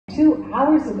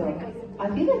hours ago. I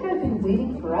feel like I've been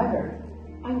waiting forever.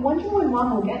 I wonder when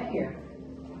Mom will get here.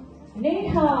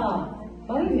 Neha!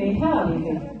 Mari Neha આવી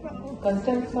ગઈ.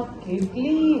 કસ્ટમ્સમાં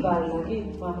કેટલી વાર લાગી,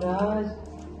 મહારાજ.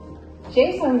 Jay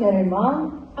Sangharan, Mom.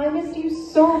 I missed you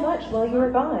so much while you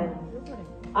were gone.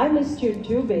 I missed you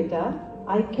too, beta.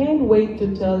 I can't wait to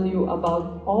tell you about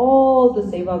all the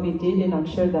seva we did in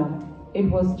Akshardham. It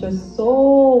was just so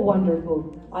wonderful.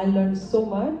 I learned so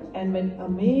much and met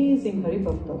amazing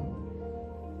Haribhakta.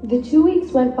 The 2 weeks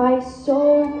went by so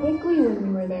quickly when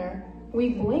we were there. We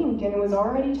blinked and it was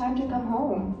already time to come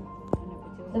home.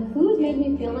 The food made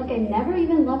me feel like I never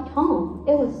even left home.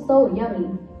 It was so yummy.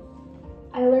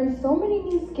 I learned so many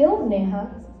new skills, Neha.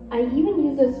 I even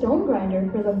used a stone grinder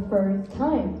for the first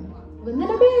time.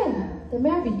 Vandana Ben, તમે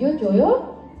આ video જોયો?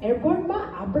 એરપોર્ટમાં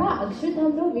આપણા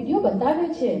અક્ષરધામનો video બતાવ્યો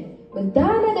છે.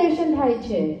 બધાના દર્શન થાય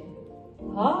છે.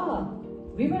 Ah,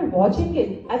 we were watching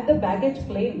it at the baggage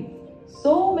claim.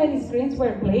 So many screens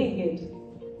were playing it.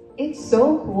 It's so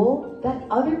cool that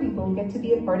other people get to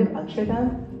be a part of Akshardham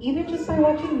even just by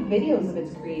watching videos of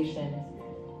its creation.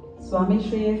 Swami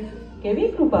Shriye કેવી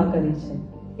કૃપા કરી છે.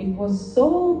 It was so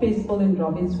peaceful in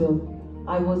Robbinsville.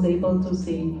 I was able to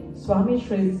see Swami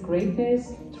Shri's greatness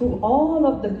through all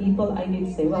of the people I did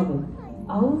seva with.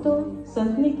 આવું તો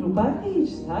સંતની કૃપાથી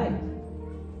જ થાય.